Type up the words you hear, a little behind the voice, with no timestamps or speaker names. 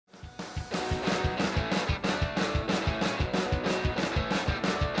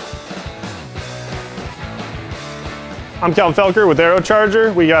I'm Calvin Felker with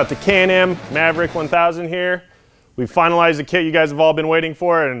Aerocharger. We got the Can-Am Maverick 1000 here. We finalized the kit you guys have all been waiting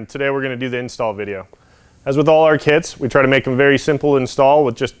for, and today we're going to do the install video. As with all our kits, we try to make them very simple to install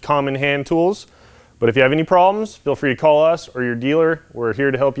with just common hand tools. But if you have any problems, feel free to call us or your dealer. We're here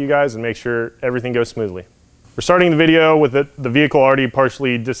to help you guys and make sure everything goes smoothly. We're starting the video with the vehicle already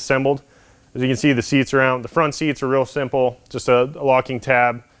partially disassembled. As you can see, the seats are out. The front seats are real simple, just a locking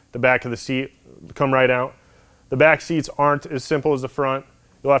tab. The back of the seat come right out. The back seats aren't as simple as the front.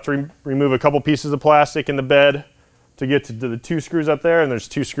 You'll have to remove a couple pieces of plastic in the bed to get to the 2 screws up there, and there's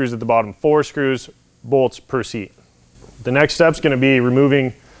 2 screws at the bottom, 4 screws, bolts per seat. The next step is going to be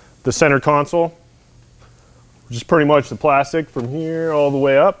removing the center console, which is pretty much the plastic from here all the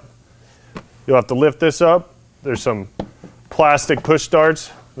way up. You'll have to lift this up. There's some plastic push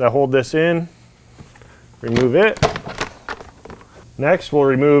starts that hold this in. Remove it. Next, we'll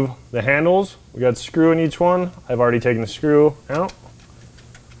remove the handles. We got a screw in each one. I've already taken the screw out.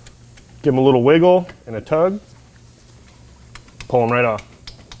 Give them a little wiggle and a tug. Pull them right off.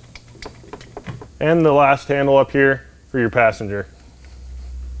 And the last handle up here for your passenger.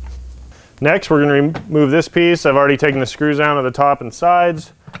 Next, we're going to remove this piece. I've already taken the screws out of the top and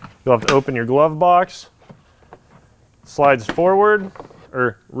sides. You'll have to open your glove box. Slides forward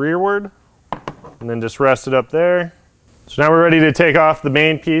or rearward, and then just rest it up there. So now we're ready to take off the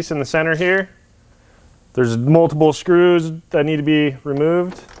main piece in the center here. There's multiple screws that need to be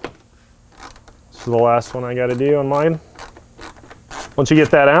removed. This is the last one I got to do on mine. Once you get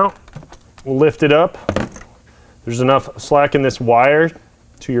that out, we'll lift it up. There's enough slack in this wire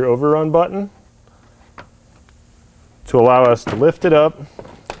to your overrun button to allow us to lift it up.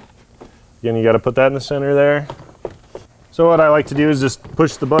 Again, you got to put that in the center there. So what I like to do is just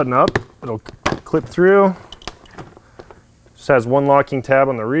push the button up. It'll clip through. Just has one locking tab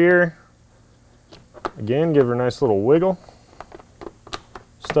on the rear. Again, give her a nice little wiggle.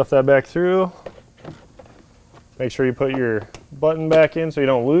 Stuff that back through. Make sure you put your button back in so you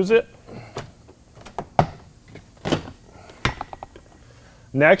don't lose it.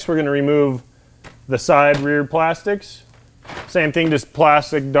 Next, we're going to remove the side rear plastics. Same thing, just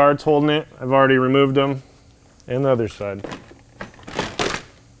plastic darts holding it. I've already removed them. And the other side.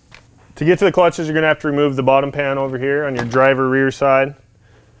 To get to the clutches, you're going to have to remove the bottom pan over here on your driver rear side.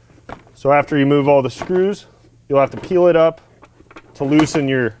 So after you remove all the screws, you'll have to peel it up to loosen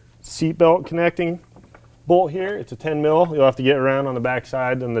your seat belt connecting bolt here. It's a 10 mil. You'll have to get around on the back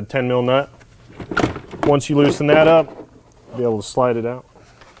side and the 10 mil nut. Once you loosen that up, you'll be able to slide it out.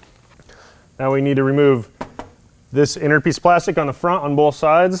 Now we need to remove this inner piece of plastic on the front on both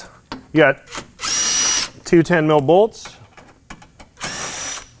sides. You got 2 10 mil bolts,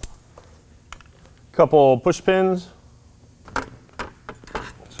 couple push pins,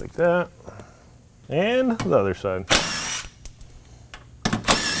 just like that, and the other side.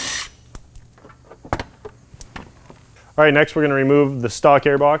 All right, next we're going to remove the stock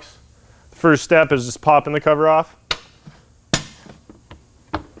airbox. The first step is just popping the cover off.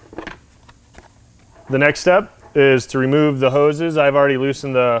 The next step is to remove the hoses. I've already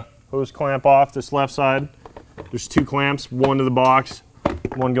loosened the hose clamp off this left side. There's 2 clamps, one to the box,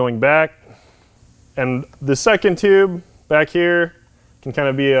 one going back. And the second tube back here can kind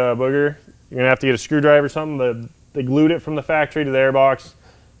of be a booger. You're gonna have to get a screwdriver or something, but they glued it from the factory to the airbox.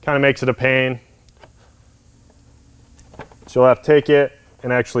 Kind of makes it a pain. So you'll have to take it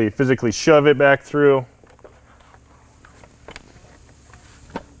and actually physically shove it back through.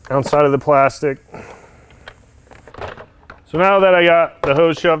 Outside of the plastic. So now that I got the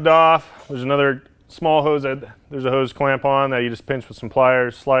hose shoved off, there's another small hose that there's a hose clamp on that you just pinch with some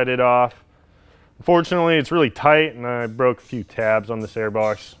pliers, slide it off. Unfortunately, it's really tight and I broke a few tabs on this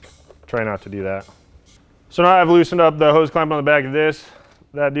airbox. Try not to do that. So now I've loosened up the hose clamp on the back of this.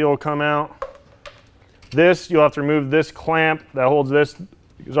 That deal will come out. This, you'll have to remove this clamp that holds this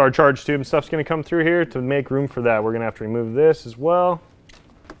because our charge tube and stuff's going to come through here. To make room for that, we're going to have to remove this as well.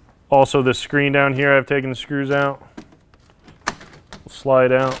 Also, this screen down here, I've taken the screws out. We'll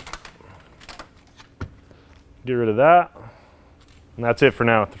slide out. Get rid of that. And that's it for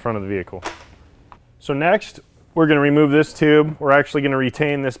now at the front of the vehicle. So next, we're going to remove this tube. We're actually going to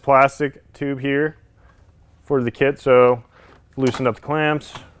retain this plastic tube here for the kit. So loosen up the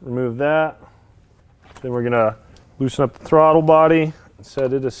clamps, remove that. Then we're going to loosen up the throttle body and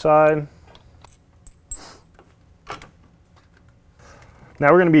set it aside. Now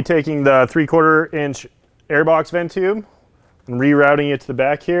we're going to be taking the 3/4 inch airbox vent tube and rerouting it to the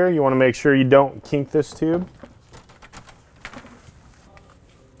back here. You want to make sure you don't kink this tube.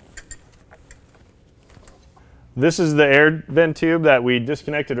 This is the air vent tube that we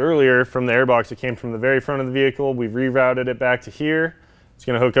disconnected earlier from the airbox. It came from the very front of the vehicle. We've rerouted it back to here. It's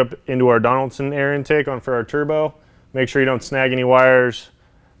going to hook up into our Donaldson air intake for our turbo. Make sure you don't snag any wires.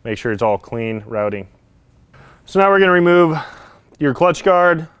 Make sure it's all clean routing. So now we're going to remove your clutch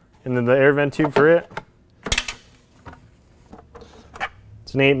guard and then the air vent tube for it.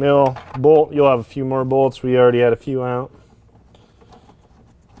 It's an 8mm bolt. You'll have a few more bolts. We already had a few out.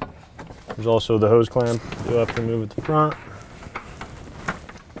 There's also the hose clamp you'll have to remove at the front.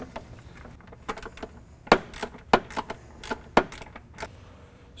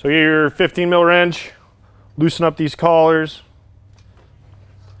 So get your 15mm wrench, loosen up these collars,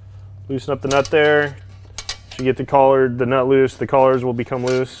 loosen up the nut there. Once you get the nut loose, the collars will become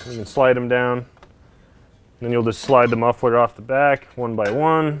loose. You can slide them down. Then you'll just slide the muffler off the back one by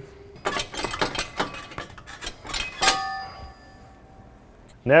one.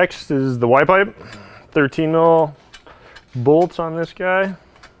 Next is the Y pipe, 13mm bolts on this guy.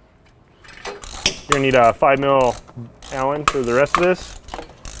 You're gonna need a 5mm Allen for the rest of this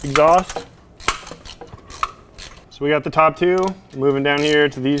exhaust. So we got the top two, moving down here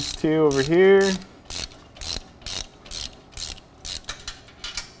to these two over here.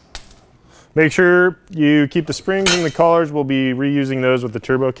 Make sure you keep the springs and the collars. We'll be reusing those with the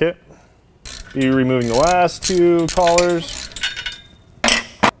turbo kit. Be removing the last two collars.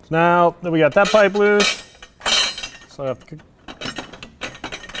 Now that we got that pipe loose, so I have to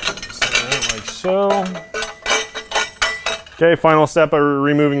slide it like so. Okay, final step of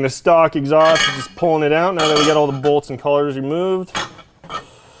removing the stock exhaust, just pulling it out now that we got all the bolts and collars removed.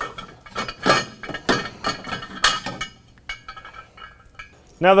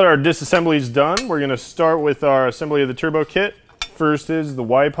 Now that our disassembly is done, we're going to start with our assembly of the turbo kit. First is the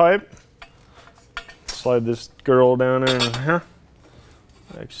Y pipe. Slide this girl down there in here.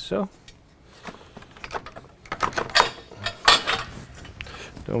 Like so.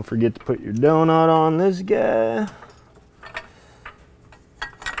 Don't forget to put your donut on this guy.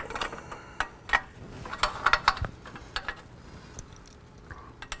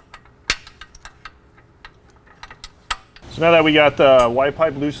 So now that we got the Y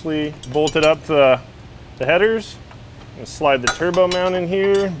pipe loosely bolted up to the headers, I'm gonna slide the turbo mount in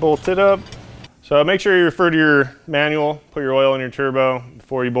here, bolt it up. So make sure you refer to your manual, put your oil in your turbo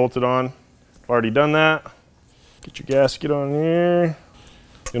before you bolt it on. I've already done that. Get your gasket on here.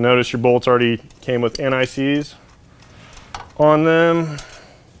 You'll notice your bolts already came with NICs on them.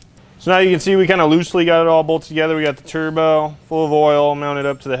 So now you can see we kind of loosely got it all bolted together. We got the turbo full of oil mounted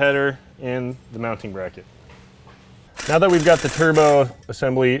up to the header and the mounting bracket. Now that we've got the turbo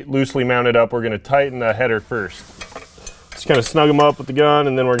assembly loosely mounted up, we're going to tighten the header first. Just kind of snug them up with the gun,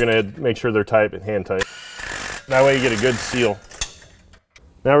 and then we're going to make sure they're tight and hand tight. That way you get a good seal.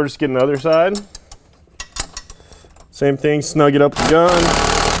 Now we're just getting the other side. Same thing, snug it up with the gun.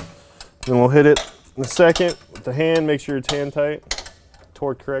 Then we'll hit it in a second with the hand, make sure it's hand tight,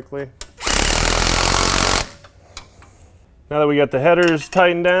 torque correctly. Now that we got the headers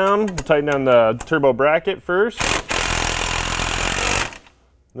tightened down, we'll tighten down the turbo bracket first.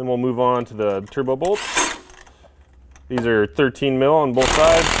 Then we'll move on to the turbo bolts. These are 13mm on both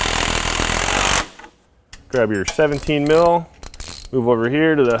sides. Grab your 17mm, move over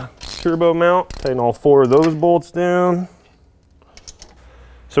here to the turbo mount, tighten all four of those bolts down.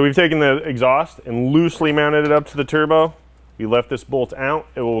 So we've taken the exhaust and loosely mounted it up to the turbo. We left this bolt out.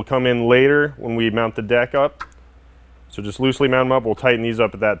 It will come in later when we mount the deck up. So just loosely mount them up. We'll tighten these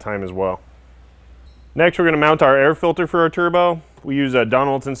up at that time as well. Next, we're going to mount our air filter for our turbo. We use a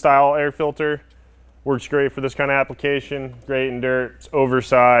Donaldson style air filter. Works great for this kind of application. Great in dirt. It's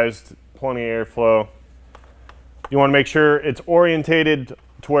oversized, plenty of airflow. You want to make sure it's orientated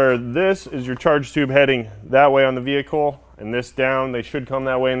to where this is your charge tube heading that way on the vehicle, and this down. They should come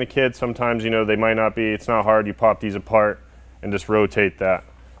that way in the kit. Sometimes, you know, they might not be. It's not hard. You pop these apart and just rotate that.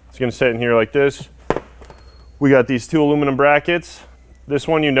 It's going to sit in here like this. We got these two aluminum brackets. This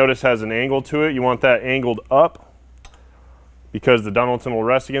one you notice has an angle to it. You want that angled up because the Donaldson will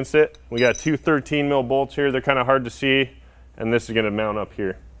rest against it. We got two 13mm bolts here. They're kind of hard to see, and this is going to mount up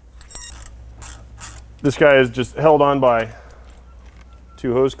here. This guy is just held on by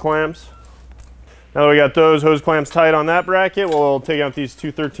two hose clamps. Now that we got those hose clamps tight on that bracket, we'll take out these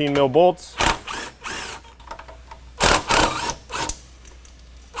two 13mm bolts.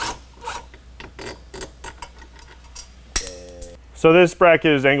 So this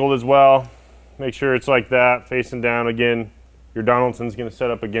bracket is angled as well. Make sure it's like that, facing down. Again, your Donaldson's going to set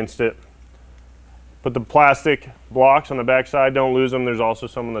up against it. Put the plastic blocks on the back side, don't lose them. There's also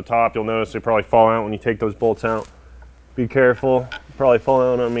some on the top. You'll notice they probably fall out when you take those bolts out. Be careful, probably fall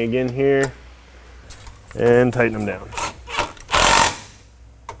out on me again here. and tighten them down.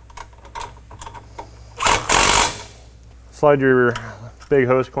 Slide your big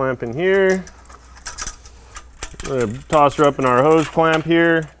hose clamp in here. I'm gonna toss her up in our hose clamp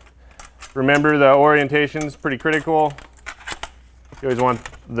here. Remember, the orientation is pretty critical. You always want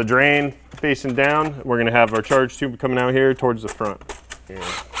the drain facing down. We're gonna have our charge tube coming out here towards the front. Here.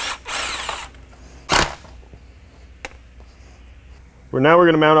 Now we're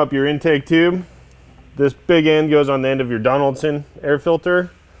gonna mount up your intake tube. This big end goes on the end of your Donaldson air filter, and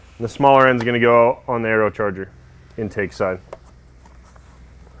the smaller end is gonna go on the Aerocharger intake side.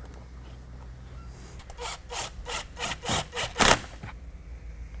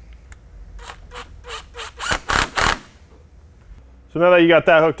 So now that you got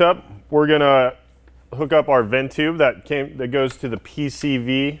that hooked up, we're gonna hook up our vent tube that goes to the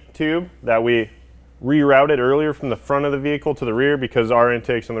PCV tube that we rerouted earlier from the front of the vehicle to the rear, because our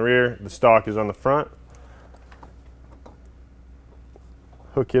intake's on the rear, the stock is on the front.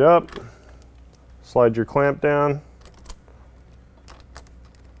 Hook it up, slide your clamp down, and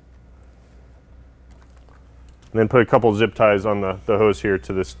then put a couple zip ties on the hose here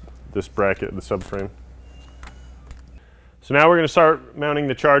to this bracket, the subframe. So now we're going to start mounting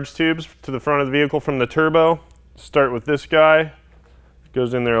the charge tubes to the front of the vehicle from the turbo. Start with this guy. It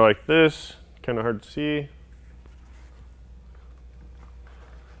goes in there like this, kind of hard to see.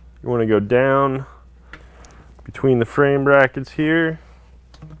 You want to go down between the frame brackets here.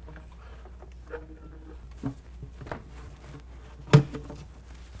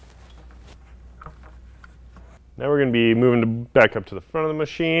 Now we're going to be moving back up to the front of the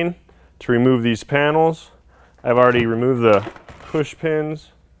machine to remove these panels. I've already removed the push pins,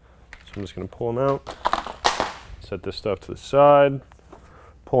 so I'm just going to pull them out. Set this stuff to the side.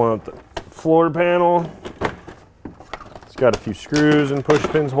 Pulling out the floor panel. It's got a few screws and push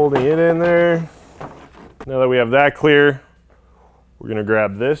pins holding it in there. Now that we have that clear, we're going to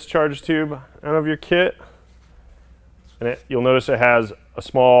grab this charge tube out of your kit. And you'll notice it has a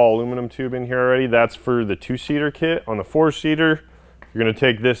small aluminum tube in here already. That's for the 2-seater kit. On the 4-seater, you're going to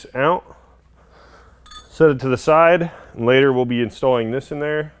take this out, set it to the side, and later we'll be installing this in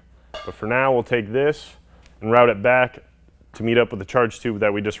there. But for now, we'll take this and route it back to meet up with the charge tube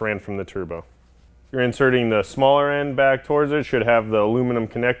that we just ran from the turbo. You're inserting the smaller end back towards it. Should have the aluminum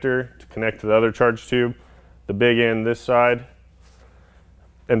connector to connect to the other charge tube. The big end this side.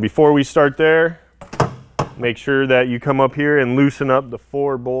 And before we start there, make sure that you come up here and loosen up the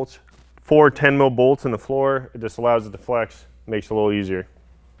 4 bolts, 4 10-mil bolts in the floor. It just allows it to flex, makes it a little easier.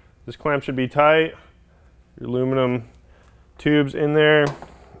 This clamp should be tight. Your aluminum tubes in there.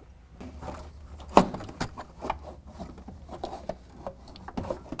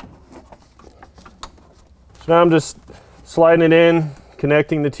 So now I'm just sliding it in,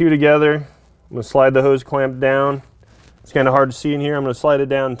 connecting the two together. I'm going to slide the hose clamp down. It's kind of hard to see in here. I'm going to slide it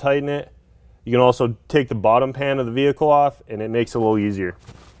down and tighten it. You can also take the bottom pan of the vehicle off, and it makes it a little easier.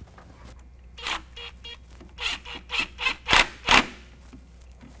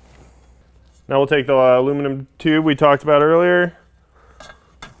 Now we'll take the aluminum tube we talked about earlier,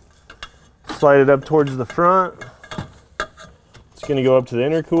 slide it up towards the front. It's going to go up to the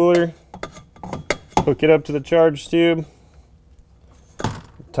intercooler, hook it up to the charge tube,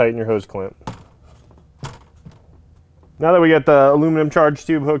 tighten your hose clamp. Now that we got the aluminum charge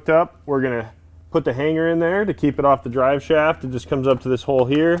tube hooked up, we're going to put the hanger in there to keep it off the drive shaft. It just comes up to this hole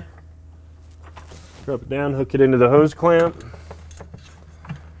here. Drop it down, hook it into the hose clamp.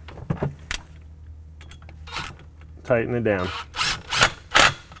 Tighten it down.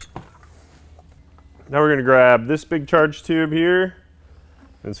 Now we're going to grab this big charge tube here.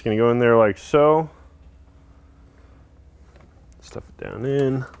 It's going to go in there like so. Stuff it down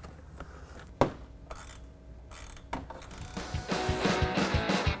in.